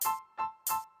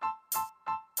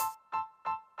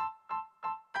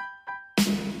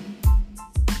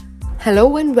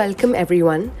Hello and welcome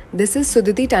everyone. This is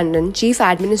Sudhiti Tandon, Chief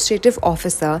Administrative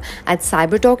Officer at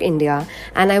CyberTalk India,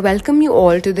 and I welcome you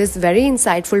all to this very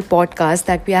insightful podcast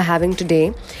that we are having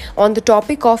today on the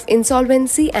topic of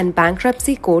Insolvency and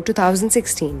Bankruptcy Code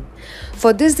 2016.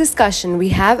 For this discussion, we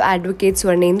have Advocate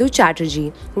Swarnendu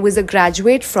Chatterjee, who is a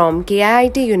graduate from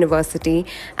KIIT University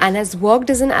and has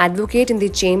worked as an advocate in the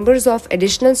chambers of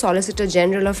Additional Solicitor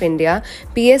General of India,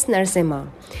 PS Narasimha.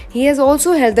 He has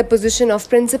also held the position of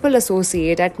Principal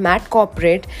Associate at MAT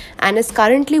Corporate and is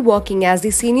currently working as the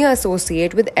Senior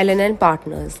Associate with L&L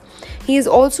Partners. He is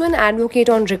also an advocate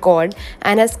on record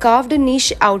and has carved a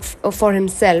niche out for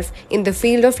himself in the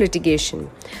field of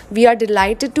litigation. We are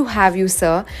delighted to have you,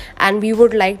 sir, and we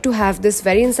would like to have this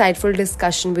very insightful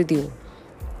discussion with you.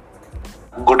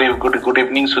 Good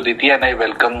evening, Sudhiti, and I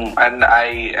welcome and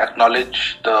I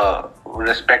acknowledge the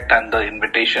respect and the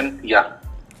invitation.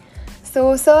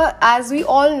 So, sir, as we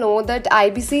all know that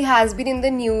IBC has been in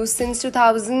the news since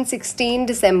 2016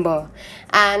 December,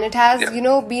 and it has,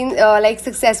 been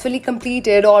successfully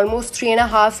completed almost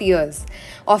 3.5 years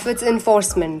of its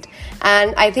enforcement.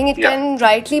 And I think it can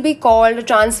rightly be called a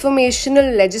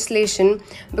transformational legislation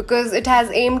because it has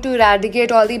aimed to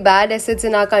eradicate all the bad assets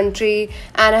in our country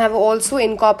and have also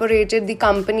incorporated the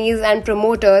companies and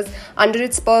promoters under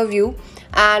its purview.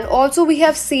 And also we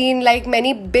have seen like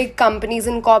many big companies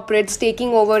and corporates taking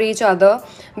over each other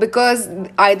because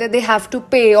either they have to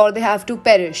pay or they have to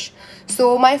perish.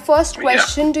 So my first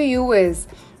question to you is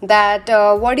that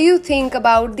what do you think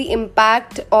about the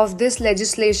impact of this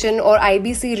legislation or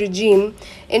IBC regime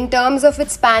in terms of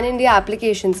its pan-India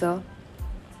application, sir?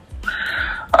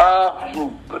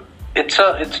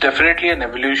 It's definitely an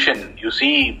evolution. You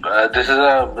see, this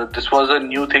was a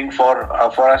new thing for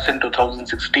us in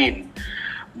 2016.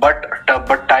 But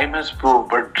time has proved.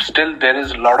 But still, there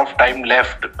is a lot of time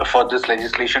left for this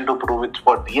legislation to prove its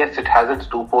worth. Yes, it has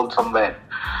its loophole somewhere,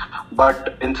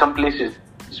 but in some places.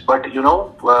 But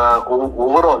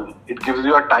overall, it gives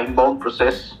you a time-bound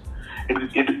process.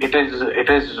 It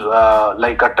is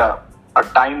like a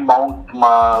time-bound.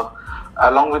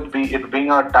 Along with it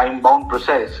being a time-bound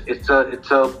process, it's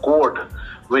a code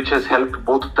which has helped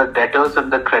both the debtors and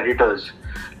the creditors.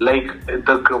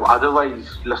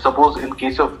 Otherwise, suppose in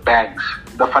case of banks,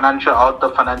 the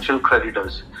financial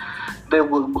creditors, the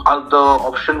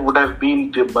option would have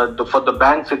been for the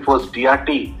banks it was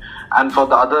DRT, and for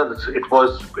the others it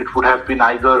would have been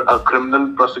either a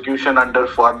criminal prosecution in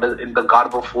the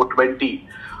garb of 420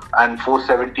 and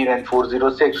 417 and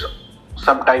 406.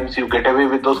 Sometimes you get away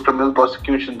with those criminal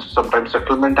prosecutions, sometimes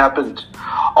settlement happens,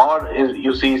 or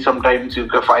you see sometimes you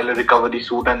can file a recovery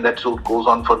suit and that suit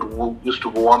used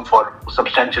to go on for a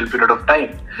substantial period of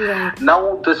time. Right.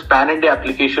 Now this pan-India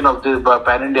application and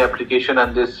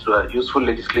this useful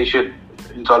legislation,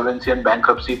 Insolvency and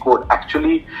Bankruptcy Code,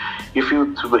 actually if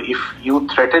you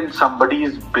threaten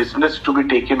somebody's business to be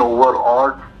taken over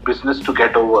or business to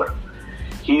get over,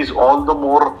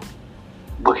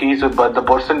 the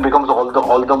person becomes all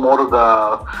the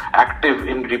more active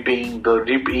in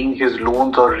repaying his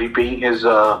loans or repaying his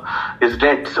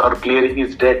debts or clearing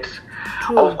his debts.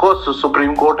 True. Of course, the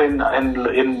Supreme Court in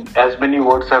as many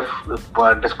words have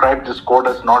described this code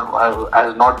as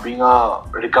not being a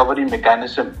recovery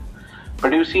mechanism.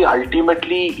 But you see,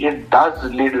 ultimately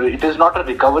it is not a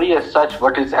recovery as such,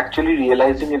 but it's actually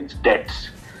realizing its debts.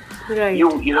 Right.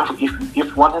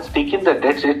 If one has taken the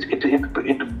debts,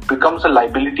 it becomes a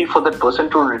liability for that person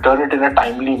to return it in a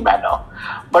timely manner.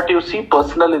 But you see,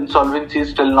 personal insolvency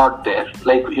is still not there.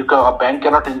 Like a bank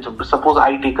cannot. Suppose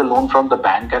I take a loan from the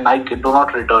bank and I do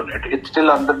not return it. It's still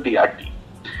under DRT.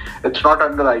 It's not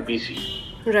under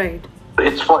IBC. Right.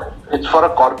 It's for a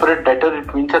corporate debtor.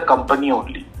 It means a company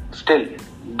only. Still,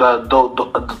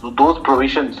 those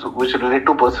provisions which relate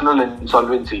to personal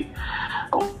insolvency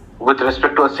with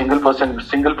respect to a single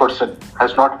person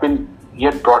has not been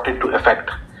yet brought into effect.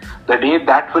 The day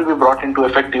that will be brought into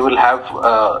effect, you will have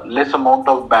less amount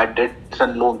of bad debts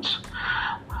and loans.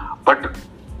 But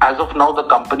as of now, the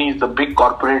companies, the big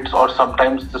corporates or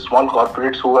sometimes the small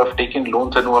corporates who have taken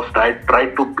loans and who have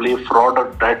tried to play fraud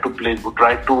or tried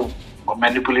to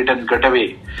manipulate and get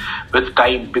away with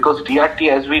time, because DRT,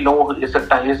 as we know, is a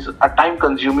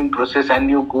time-consuming process, and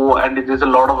you go and it is a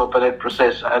lot of appellate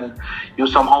process, and you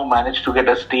somehow manage to get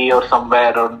a stay or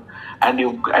somewhere, and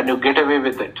you get away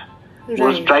with it. Right.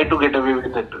 You try to get away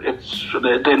with it. It's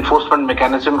the enforcement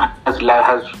mechanism has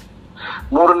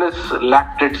more or less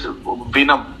lacked its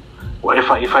venom,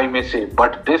 if I may say.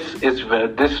 But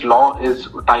this law is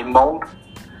time-bound.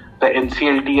 The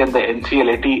NCLT and the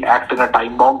NCLAT act in a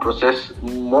time-bound process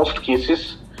in most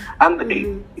cases, And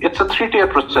it's a three-tier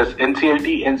process: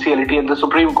 NCLT, NCLT, and the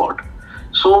Supreme Court.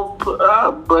 So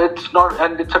but it's not,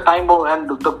 and it's a time bound, and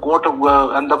the court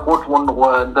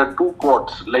the two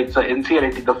courts, like the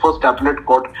NCLT, the first appellate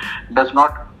court, does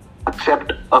not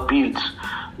accept appeals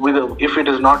if it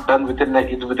is not done within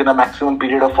a maximum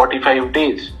period of 45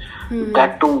 days.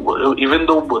 That too, even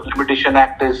though Limitation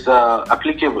Act is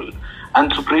applicable,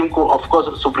 and Supreme Court, of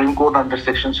course, Supreme Court under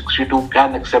Section 62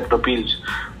 can accept appeals,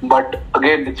 but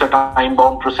again, it's a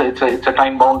time-bound process. It's a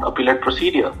time-bound appellate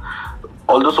procedure.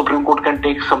 Although Supreme Court can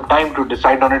take some time to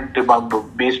decide on it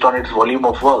based on its volume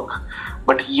of work,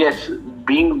 but yes,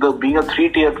 being a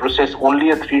three-tier process, only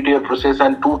a three-tier process,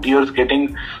 and two tiers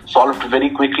getting solved very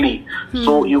quickly,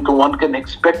 so one can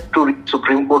expect to reach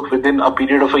Supreme Court within a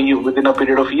period of a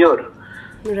year.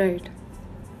 Right.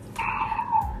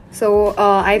 So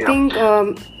I think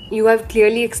you have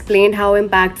clearly explained how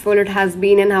impactful it has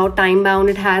been and how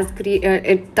time-bound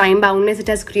time-boundness it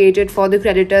has created for the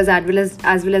creditors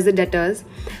as well as the debtors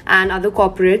and other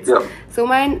corporates. Yeah. So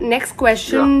my next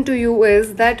question to you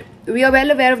is that we are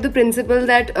well aware of the principle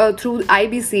that through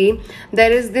IBC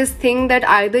there is this thing that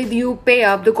either you pay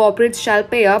up, the corporates shall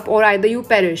pay up, or either you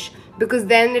perish, because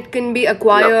then it can be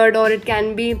acquired or it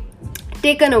can be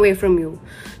taken away from you.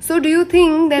 So do you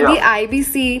think that the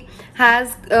IBC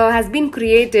has been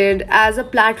created as a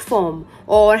platform,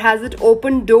 or has it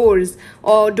opened doors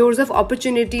of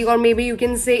opportunity, or maybe you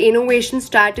can say innovation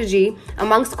strategy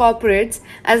amongst corporates,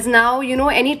 as now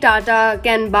any Tata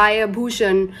can buy a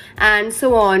Bhushan and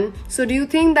so on? So do you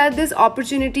think that this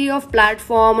opportunity of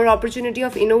platform or opportunity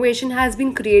of innovation has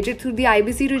been created through the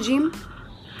IBC regime?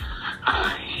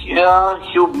 Yeah,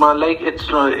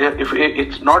 if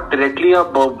it's not directly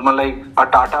about like a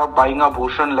Tata buying a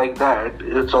Bhushan like that.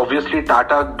 It's obviously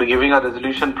Tata giving a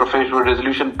resolution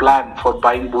plan for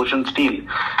buying Bhushan Steel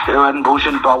and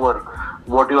Bhushan Power,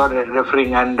 what you are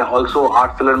referring, and also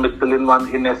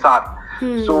ArcelorMittal in SR.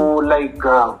 So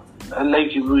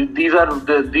these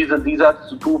are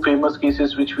two famous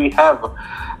cases which we have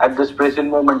at this present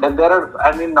moment, and there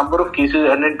are number of cases,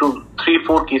 and into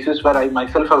 3-4 cases where I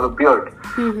myself have appeared.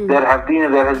 There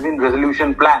has been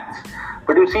resolution plans,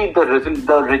 but you see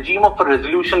the regime of a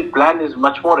resolution plan is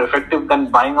much more effective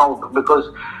than buying out, because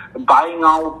buying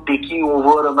out, taking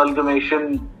over,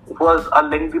 amalgamation was a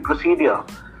lengthy procedure.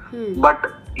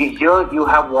 But here you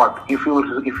have what? If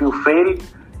you fail,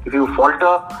 if you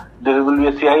falter, there will be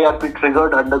a CIRP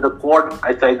triggered under the code.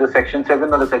 It's either Section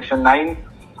 7 or Section 9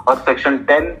 or Section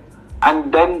 10.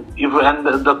 And then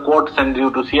the court sends you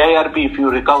to CIRP. If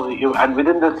you recover, and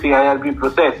within the CIRP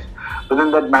process, within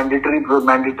that mandatory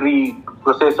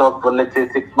process of, let's say,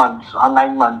 6 months or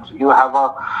 9 months, you have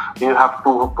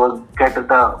to get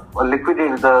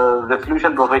liquidate. The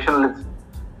resolution professional is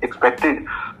expected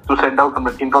to send out an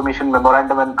information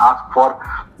memorandum and ask for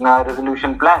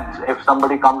resolution plans. If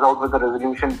somebody comes out with a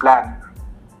resolution plan,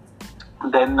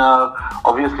 then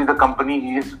obviously the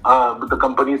company is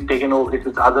taken over. It's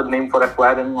its other name for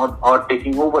acquiring or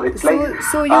taking over. It's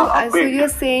so you're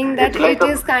saying that it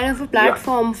is kind of a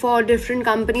platform for different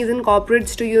companies and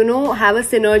corporates to have a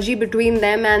synergy between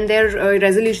them and their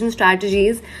resolution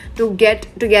strategies to get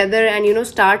together and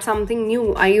start something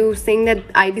new. Are you saying that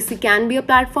IBC can be a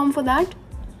platform for that?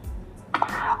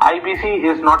 IBC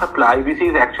is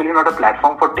actually not a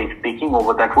platform for taking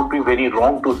over. That would be very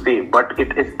wrong to say, but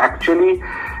it's actually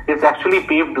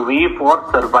paved way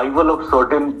for survival of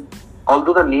certain,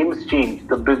 although the names change,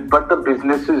 but the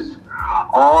businesses,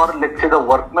 or let's say the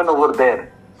workmen over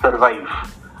there, survive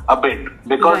a bit,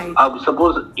 because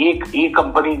suppose a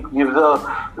company gives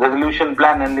a resolution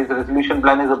plan, and this resolution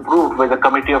plan is approved by the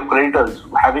committee of creditors,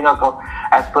 having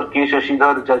as per K.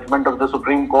 Shashidhar judgment of the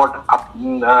Supreme Court,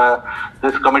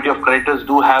 this committee of creditors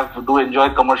do enjoy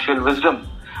commercial wisdom,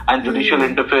 and judicial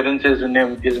interference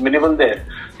is minimal there.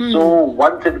 So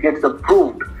once it gets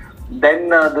approved, then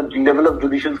the level of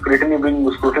judicial scrutiny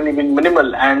being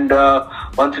minimal, and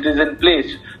once it is in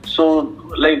place, so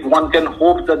one can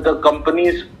hope that the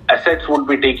company's assets would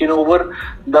be taken over.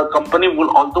 The company will,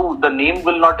 although the name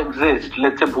will not exist,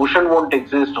 let's say Bhushan won't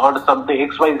exist, or something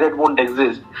XYZ won't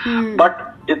exist,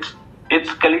 but its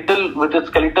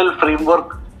skeletal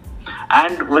framework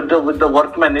and with the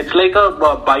workmen, it's like a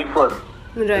BIFER.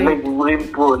 Right. Like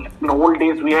in old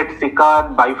days we had SICA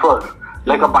and BIFER.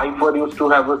 Like a BIFER used to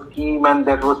have a scheme, and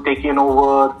that was taken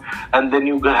over, and then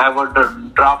you have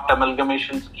a draft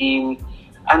amalgamation scheme,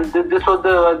 and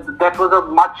that was a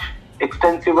much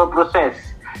extensive process.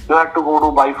 You had to go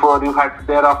to BIFER, you had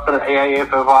thereafter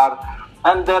AIFFR,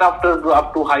 and thereafter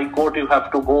up to High Court you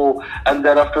have to go, and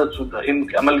thereafter in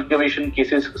amalgamation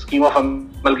cases, scheme of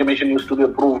amalgamation used to be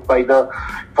approved by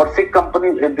for SIC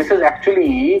companies. This is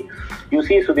actually, you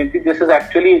see, Sudhiti, this is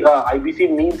actually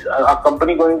IBC means a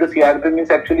company going to CRP means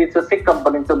actually it's a SIC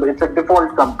company, it's a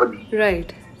default company.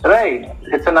 Right. Right.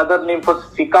 It's another name for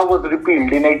SICA was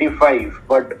repealed in 85,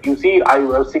 but you see,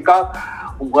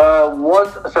 SICA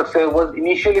was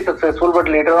initially successful, but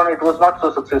later on it was not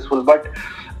so successful. But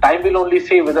time will only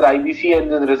say whether IBC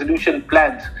and the resolution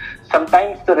plans.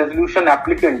 Sometimes the resolution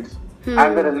applicants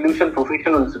and the resolution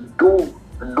professionals do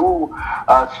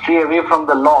stray away from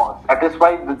the law. That is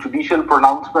why the judicial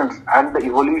pronouncements and the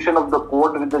evolution of the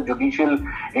court with the judicial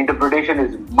interpretation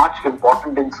is much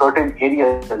important in certain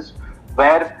areas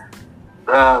where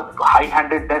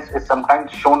high-handedness is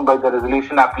sometimes shown by the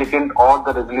resolution applicant or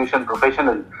the resolution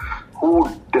professional who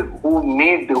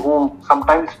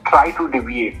sometimes try to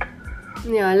deviate.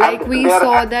 Yeah, like we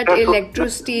saw that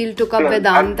Electro-Steel took up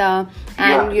Vedanta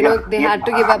and they had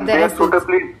to give up their assets.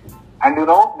 And the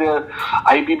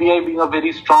IBBI being a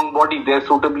very strong body, they are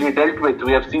suitably dealt with.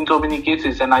 We have seen so many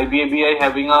cases, and IBBI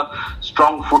having a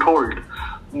strong foothold.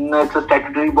 It's a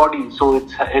statutory body, so it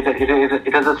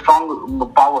has a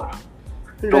strong power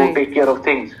to take care of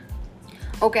things.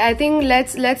 Okay, I think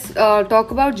let's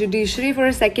talk about judiciary for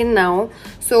a second now.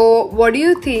 So what do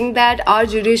you think, that our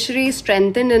judiciary is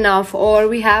strengthened enough, or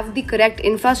we have the correct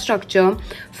infrastructure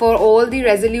for all the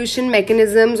resolution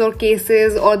mechanisms or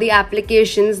cases or the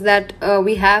applications that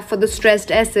we have for the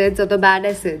stressed assets or the bad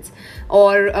assets,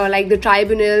 or like the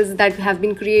tribunals that have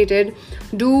been created?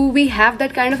 Do we have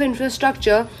that kind of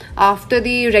infrastructure after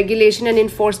the regulation and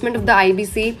enforcement of the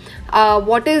IBC?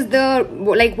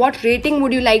 What rating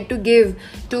would you like to give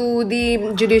to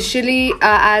the judiciary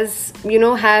as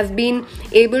have been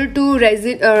able to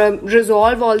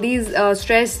resolve all these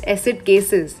stressed asset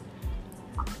cases?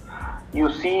 You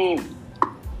see,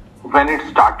 when it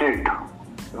started,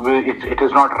 it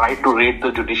is not right to rate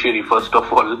the judiciary, first of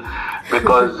all,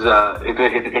 because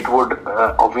it would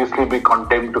obviously be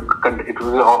contempt. It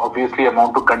will obviously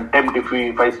amount to contempt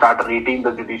if I start rating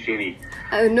the judiciary.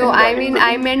 No,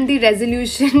 I meant the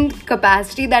resolution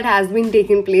capacity that has been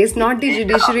taken place, not the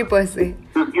judiciary per se.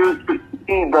 You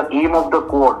see, the aim of the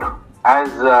court, as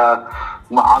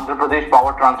Andhra Pradesh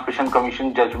Power Transmission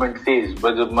Commission judgment says,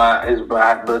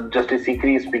 Justice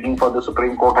Sikri speaking for the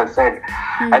Supreme Court has said,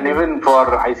 and even for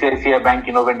ICICI Bank,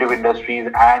 Innovative Industries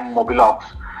and Mobilox,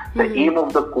 the aim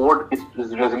of the court is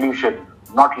resolution,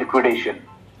 not liquidation.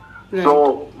 Right.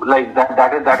 So, like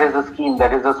that is the scheme,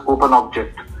 that is the scope and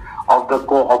object of the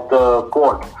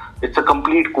court. It's a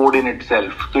complete code in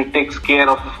itself. So it takes care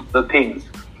of the things.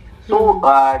 So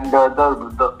and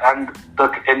the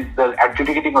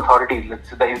adjudicating authority, let's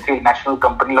say the NCL National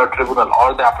Company Law Tribunal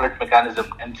or the appellate mechanism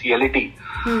NCLAT,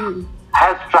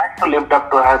 has tried to live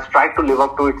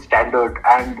up to its standard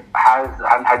and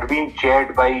had been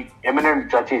chaired by eminent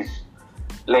judges.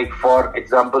 Like for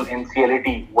example,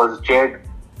 NCLAT was chaired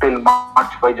till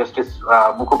March by Justice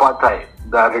Mukhopadhyay,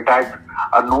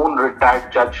 a known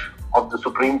retired judge of the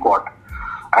Supreme Court,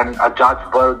 and a judge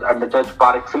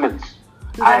par excellence.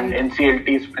 Right. And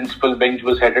NCLT's principal bench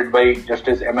was headed by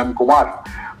Justice M.M. Kumar,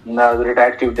 the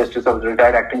retired Chief Justice of the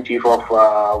retired Acting Chief of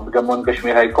Jammu and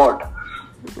Kashmir High Court.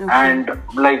 Okay. And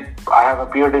I have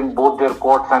appeared in both their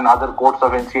courts and other courts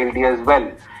of NCLT as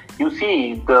well. You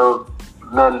see, the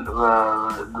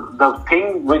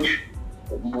thing which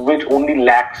only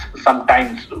lacks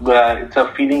sometimes, it's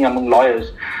a feeling among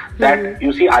lawyers that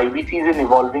you see, IBC is an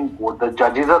evolving court. The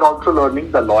judges are also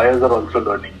learning, the lawyers are also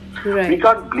learning. Right. We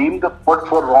can't blame the court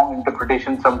for wrong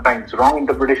interpretation sometimes. Wrong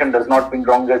interpretation does not mean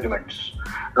wrong judgments.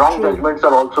 Wrong judgments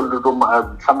are also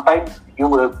sometimes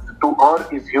to err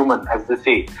is human, as they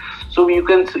say. So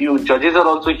judges are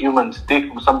also humans.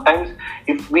 Sometimes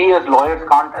if we as lawyers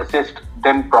can't assist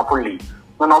them properly,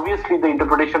 then obviously the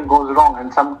interpretation goes wrong.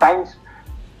 And sometimes,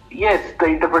 yes, the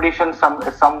interpretation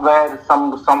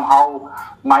somehow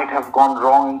might have gone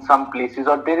wrong in some places,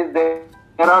 or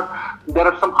there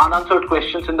are some unanswered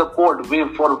questions in the court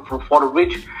for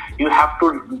which you have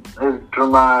to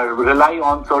rely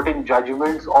on certain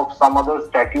judgments of some other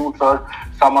statutes or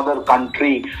some other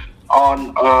country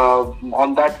on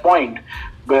that point.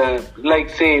 Like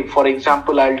say, for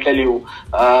example, I'll tell you,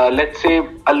 let's say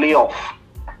a layoff.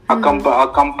 A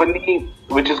company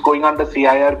which is going under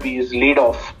CIRP is laid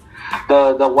off.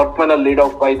 The workmen are laid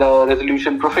off by the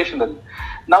resolution professional.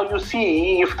 Now you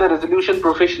see, if the resolution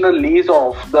professional lays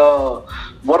off the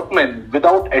workmen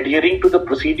without adhering to the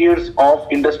procedures of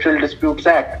Industrial Disputes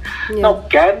Act, now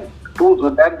can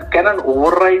an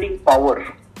overriding power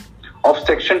of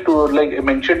section 2, like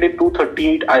mentioned in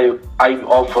 238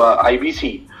 of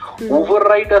IBC,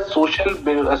 override a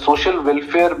social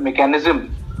welfare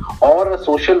mechanism or a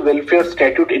social welfare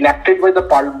statute enacted by the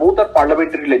both are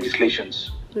parliamentary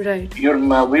legislations. Right.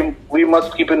 We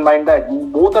must keep in mind that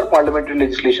both are parliamentary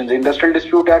legislations. The Industrial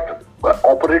Dispute Act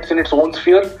operates in its own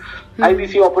sphere.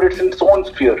 IBC operates in its own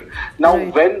sphere. Now,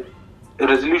 when a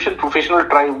resolution professional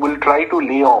will try to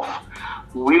lay off,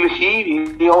 will he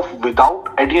lay off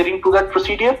without adhering to that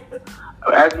procedure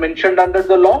as mentioned under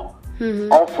the law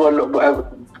of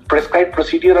prescribed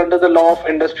procedure under the law of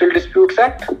Industrial Disputes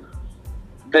Act?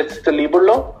 That's the labor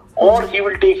law. Or he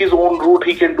will take his own route.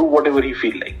 He can do whatever he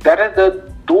feel like.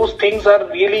 Those things are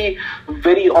really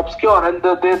very obscure, and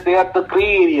they are the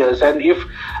gray areas. And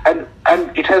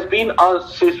it has been a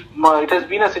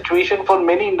situation for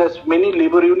many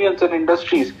labor unions and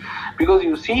industries, because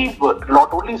you see,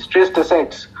 not only stressed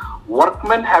assets,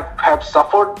 workmen have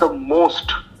suffered the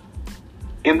most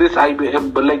in this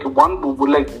IBM.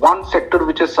 One sector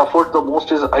which has suffered the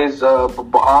most are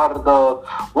the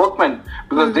workmen,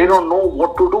 because they don't know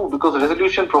what to do, because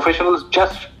resolution professionals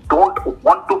just don't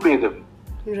want to pay them.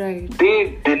 Right.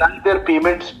 They deny their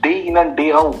payments day in and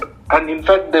day out, and in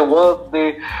fact they have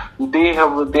the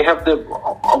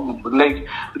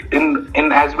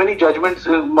in as many judgments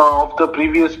of the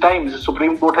previous times, the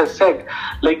Supreme Court has said,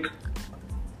 if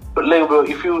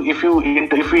you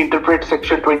interpret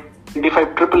section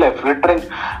 25 triple F retrench,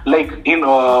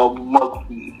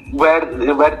 where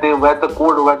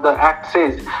the act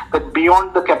says that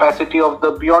beyond the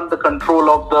control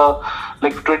of the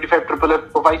 25 triple F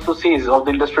also says of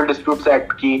the Industrial Disputes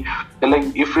Act,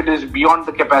 if it is beyond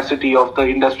the capacity of the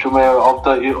industry of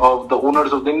the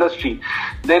owners of the industry,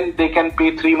 then they can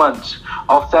pay 3 months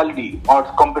of salary or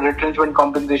retrenchment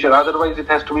compensation. Otherwise, it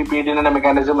has to be paid in a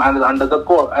mechanism under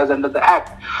the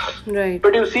act. Right.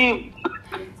 But you see,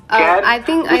 I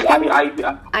think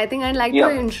I'd like to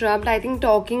interrupt. I think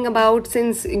talking about,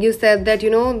 since you said that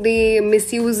the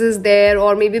misuse is there,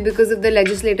 or maybe because of the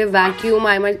legislative vacuum,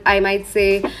 I might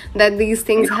say that these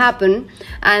things happen,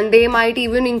 and they might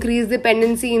even increase the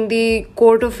pendency in the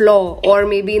court of law or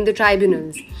maybe in the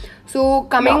tribunals. So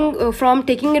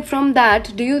taking it from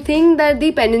that, do you think that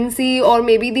the pendency or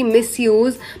maybe the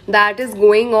misuse that is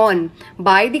going on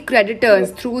by the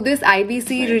creditors through this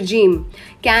IBC regime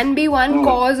can be one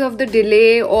cause of the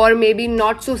delay or maybe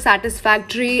not so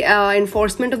satisfactory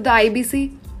enforcement of the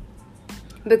IBC?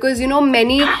 Because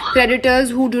many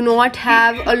creditors who do not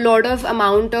have a lot of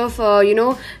amount of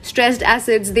stressed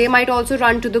assets, they might also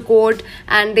run to the court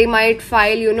and they might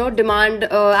file demand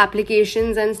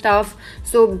applications and stuff,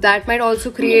 so that might also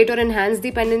create or enhance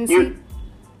the pendency.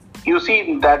 You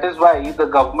see, that is why the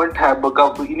government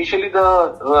initially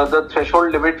the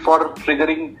threshold limit for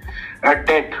triggering a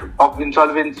debt of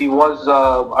insolvency was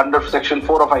under section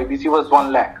 4 of IBC was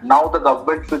 1 lakh. Now the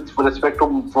government, with effect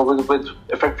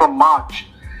from March,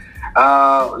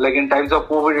 in times of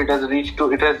COVID,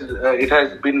 it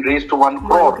has been raised to 1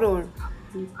 crore.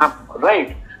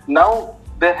 Right. Now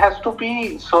there has to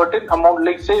be certain amount,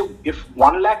 say if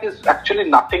 1 lakh is actually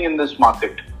nothing in this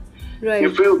market. Right.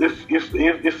 If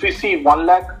we see 1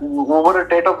 lakh over a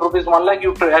debt of rupees 1 lakh,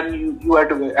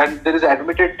 and there is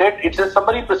admitted debt, it's a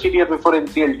summary procedure before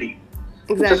NCLT. Exactly.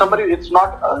 It's a summary. It's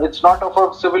not of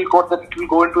a civil court that it will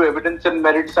go into evidence and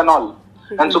merits and all.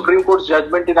 And Supreme Court's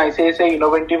judgment in ICICI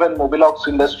Innovative and Mobilox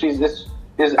Industries is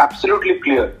absolutely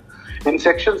clear. In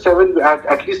section 7,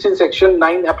 at least in section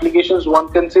 9 applications, one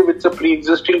can say it's a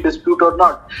pre-existing dispute or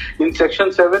not. In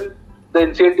section 7, the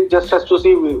NCLT just has to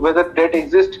see whether debt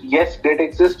exists. Yes, debt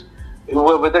exists.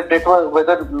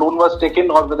 Whether loan was taken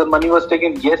or whether money was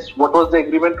taken. Yes. What was the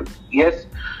agreement? Yes.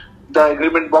 The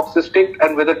agreement box is ticked,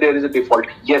 and whether there is a default.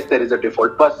 Yes, there is a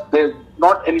default. But there's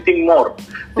not anything more.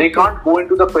 They can't go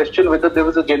into the question whether there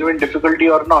was a genuine difficulty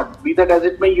or not. Be that as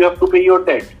it may, you have to pay your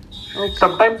debt. Okay.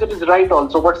 Sometimes it is right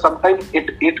also, but sometimes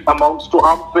it amounts to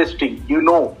arm twisting,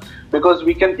 because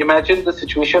we can imagine the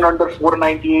situation under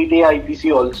 498A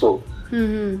IBC also.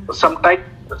 Sometimes,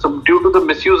 due to the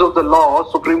misuse of the law,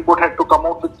 Supreme Court had to come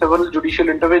out with several judicial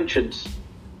interventions.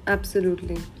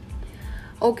 Absolutely.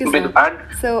 Okay, sir.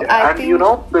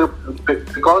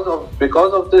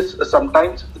 Because of this,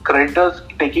 sometimes creditors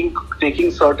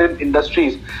taking certain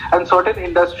industries, and certain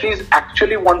industries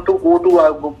actually want to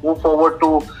go forward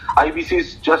to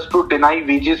IBCs just to deny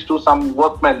wages to some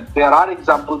workmen. There are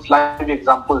live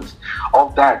examples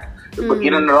of that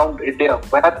in and around India,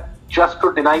 where just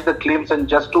to deny the claims and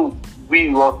just to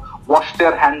wash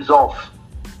their hands off,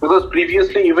 because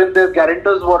previously even their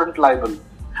guarantors weren't liable.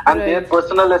 And their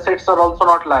personal assets are also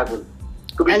not liable.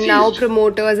 to be and seized. now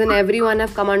promoters and everyone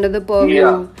have come under the purview.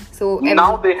 Yeah. So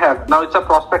Now they have. Now it's a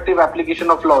prospective application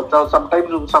of law. Now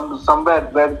sometimes somewhere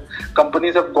where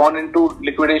companies have gone into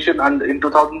liquidation and in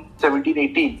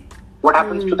 2017-18, what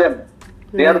happens to them?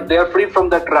 They are free from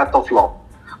that wrath of law.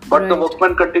 But the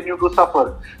workmen continue to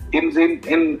suffer.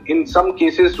 In some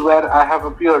cases where I have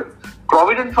appeared,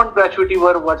 provident fund gratuity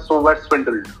were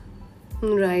swindled.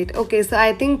 Right. Okay. So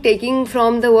I think taking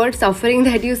from the word suffering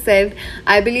that you said,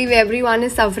 I believe everyone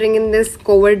is suffering in this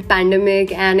COVID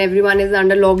pandemic and everyone is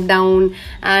under lockdown.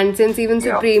 And since even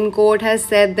Supreme Court has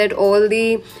said that all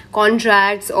the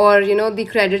contracts or, the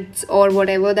credits or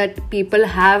whatever that people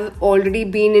have already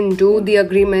been into the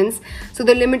agreements, so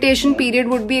the limitation period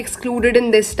would be excluded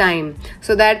in this time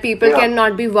so that people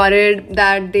cannot be worried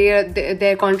that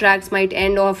their contracts might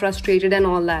end or frustrated and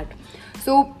all that.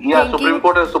 So Supreme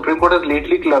Court has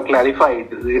lately clarified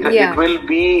it will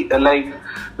be like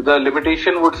the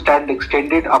limitation would stand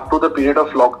extended up to the period of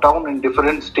lockdown in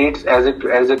different states as it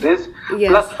is,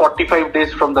 plus 45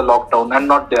 days from the lockdown and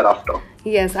not thereafter.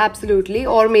 Yes, absolutely.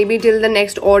 Or maybe till the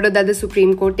next order that the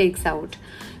Supreme Court takes out.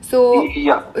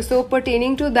 So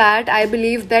pertaining to that, I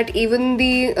believe that even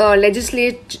the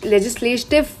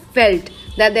legislative felt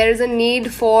that there is a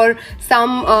need for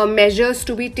some measures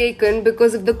to be taken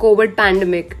because of the COVID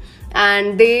pandemic,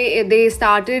 and they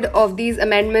started of these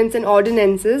amendments and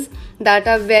ordinances that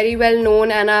are very well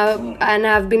known and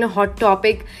have been a hot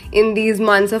topic in these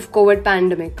months of COVID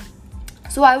pandemic.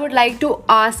 So I would like to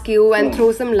ask you and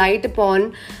throw some light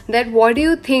upon that. What do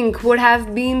you think would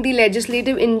have been the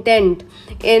legislative intent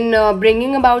in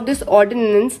bringing about this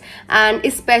ordinance, and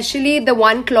especially the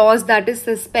one clause that is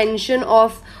suspension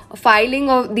of filing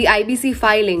of the IBC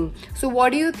filing? So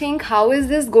what do you think, how is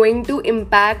this going to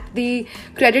impact the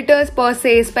creditors per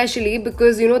se, especially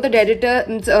because the debtor,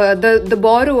 the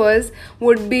borrowers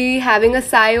would be having a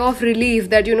sigh of relief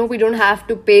that we don't have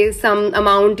to pay some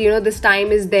amount, this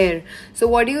time is there. So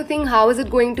what do you think, how is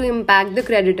it going to impact the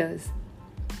creditors?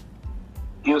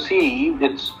 You see,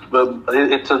 now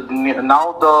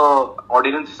the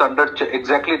ordinance is under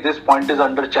exactly this point is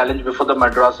under challenge before the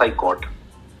Madras High Court.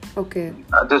 Okay.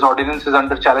 This ordinance is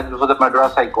under challenge before the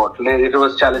Madras High Court. It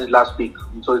was challenged last week,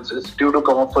 so it's due to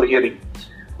come up for hearing.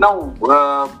 Now,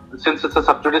 since it's a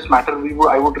sub judice matter,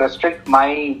 I would restrict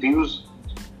my views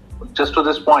just to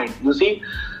this point. You see,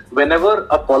 whenever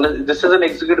a policy, this is an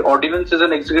executive ordinance, is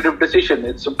an executive decision.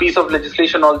 It's a piece of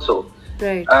legislation also.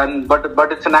 Right.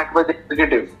 But it's an act by the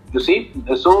executive. You see,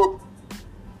 so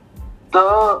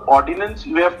the ordinance,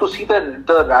 you have to see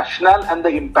the rationale and the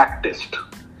impact test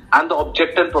and the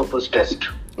object and purpose test.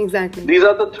 Exactly. These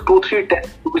are the 2-3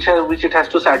 tests which it has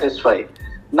to satisfy.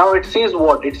 Now it says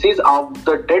what? It says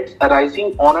the debts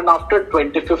arising on and after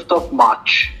 25th of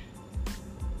March.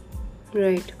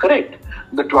 Right. Correct.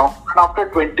 After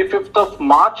 25th of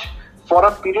March for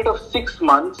a period of 6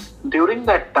 months. During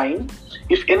that time,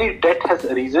 if any debt has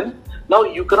arisen, now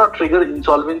you cannot trigger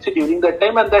insolvency during that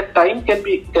time, and that time can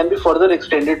be further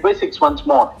extended by 6 months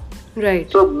more.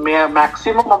 Right. So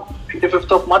maximum of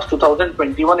 25th of March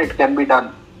 2021 it can be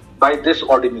done by this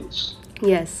ordinance.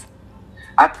 Yes.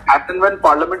 And when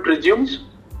Parliament resumes,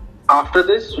 after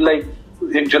this, like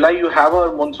in July you have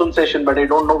a monsoon session, but I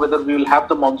don't know whether we will have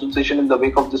the monsoon session in the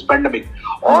wake of this pandemic,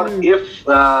 or if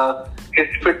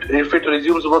it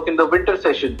resumes work in the winter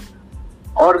session,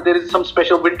 or there is some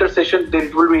special winter session,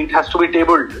 then it has to be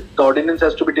tabled. The ordinance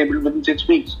has to be tabled within 6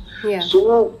 weeks. Yeah.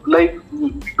 So, like,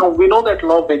 we know that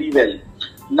law very well.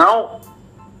 Now,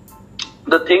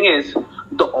 the thing is,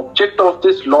 the object of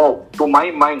this law, to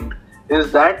my mind,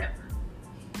 is that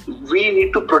we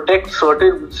need to protect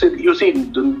certain. You see,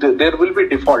 there will be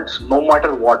defaults no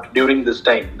matter what during this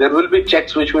time. There will be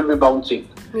checks which will be bouncing.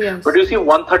 Yes. But you see,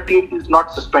 138 is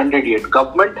not suspended yet.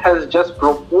 Government has just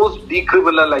proposed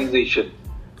decriminalization.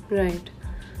 Right.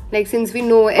 Like, since we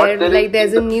know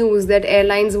there's a news that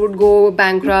airlines would go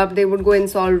bankrupt, they would go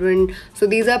insolvent. So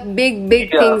these are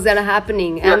big things that are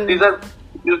happening. Yeah, and these are.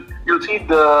 You see,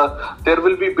 there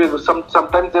will be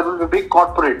sometimes there will be big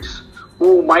corporates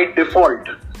who might default.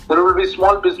 There will be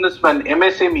small businessmen,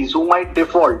 MSMEs who might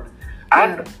default,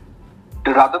 and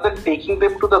rather than taking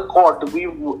them to the court,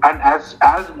 as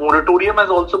moratorium has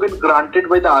also been granted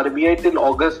by the RBI till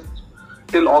August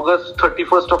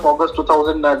 31st of August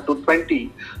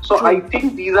 2020. So I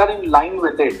think these are in line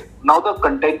with it. Now the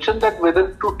contention that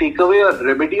whether to take away a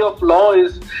remedy of law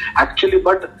is actually,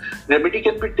 but remedy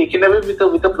can be taken away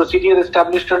with a procedure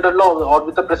established under law or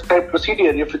with a prescribed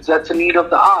procedure if that's a need of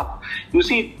the hour. You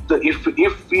see,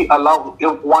 if we allow,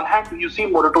 on one hand you see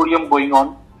moratorium going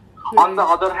on On the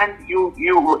other hand,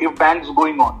 if banks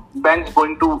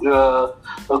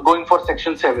going for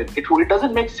Section 7, it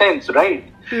doesn't make sense, right?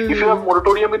 If you have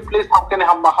moratorium in place, how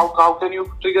can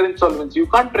you trigger insolvency? You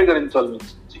can't trigger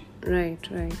insolvency. Right.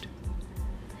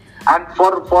 And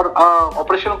for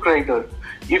operational creditor,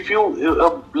 if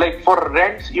you like for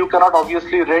rents, you cannot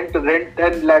obviously rent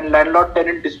and landlord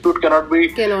tenant dispute cannot go to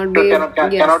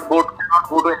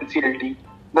NCLT.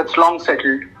 That's long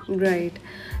settled. Right.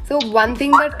 So one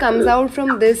thing that comes out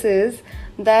from this is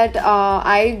that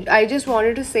I just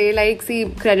wanted to say, like, see,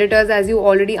 creditors, as you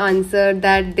already answered,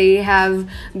 that they have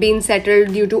been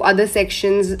settled due to other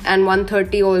sections and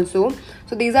 130 also.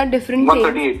 So these are different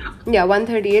 138. things. Yeah,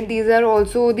 138. These are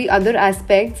also the other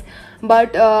aspects.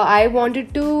 But I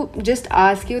wanted to just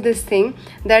ask you this thing,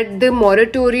 that the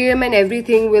moratorium and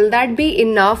everything, will that be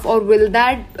enough, or will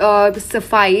that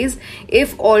suffice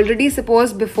if already,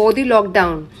 suppose before the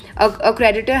lockdown, a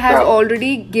creditor has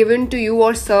already given to you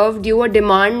or served you a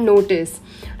demand notice,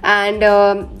 and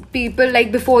people,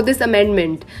 like, before this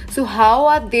amendment, so how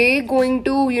are they going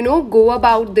to go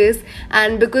about this?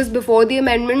 And because before the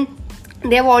amendment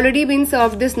they have already been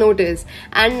served this notice,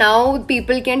 and now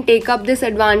people can take up this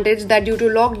advantage that due to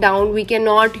lockdown we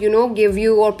cannot give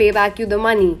you or pay back you the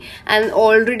money, and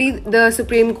already the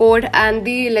Supreme Court and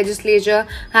the legislature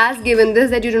has given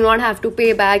this, that you do not have to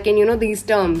pay back in these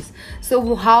terms.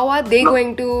 So how are they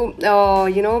going to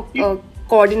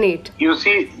coordinate? You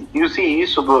see,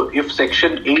 so if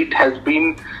Section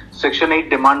 8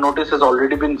 demand notice has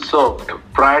already been served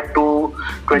prior to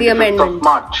 25th of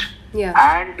March,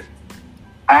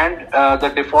 and the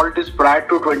default is prior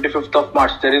to 25th of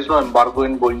March, there is no embargo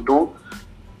in going to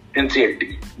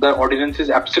NCLT. The ordinance is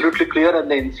absolutely clear, and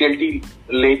the NCLT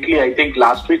lately, I think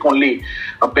last week only,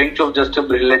 a bench of justice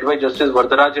led by Justice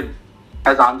Vardarajan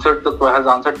has answered the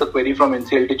query from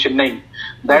NCLT Chennai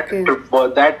that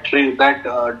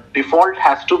default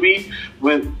has to be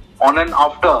on and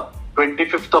after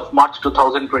 25th of March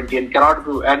 2020 and cannot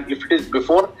do, and if it is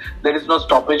before, there is no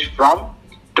stoppage from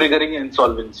triggering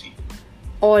insolvency.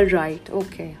 All right.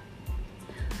 Okay.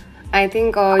 I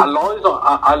think a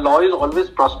law is always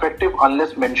prospective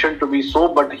unless mentioned to be so.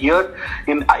 But here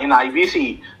in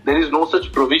IBC, there is no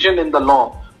such provision in the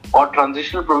law or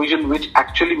transitional provision which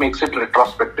actually makes it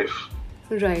retrospective.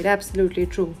 Right. Absolutely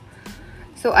true.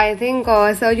 So I think,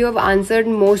 sir, you have answered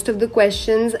most of the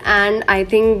questions, and I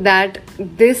think that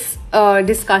this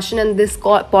discussion and this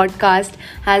podcast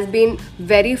has been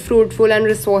very fruitful and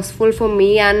resourceful for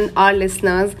me and our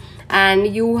listeners.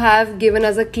 And you have given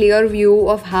us a clear view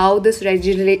of how this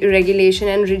regulation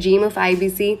and regime of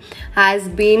IBC has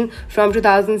been from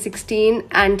 2016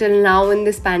 until now in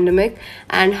this pandemic,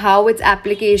 and how its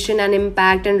application and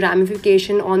impact and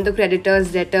ramification on the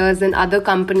creditors, debtors and other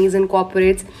companies and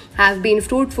corporates have been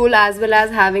fruitful, as well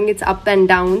as having its up and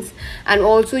downs. And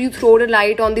also you throw a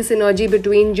light on the synergy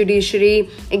between judiciary,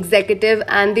 executive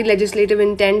and the legislative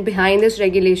intent behind this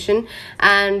regulation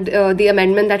and the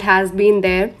amendment that has been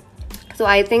there. So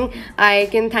I think I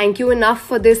can thank you enough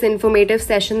for this informative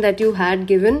session that you had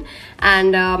given,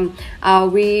 and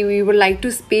we would like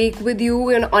to speak with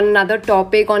you on another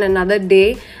topic on another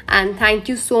day. And thank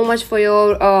you so much for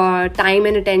your time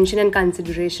and attention and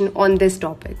consideration on this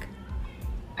topic.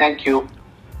 Thank you.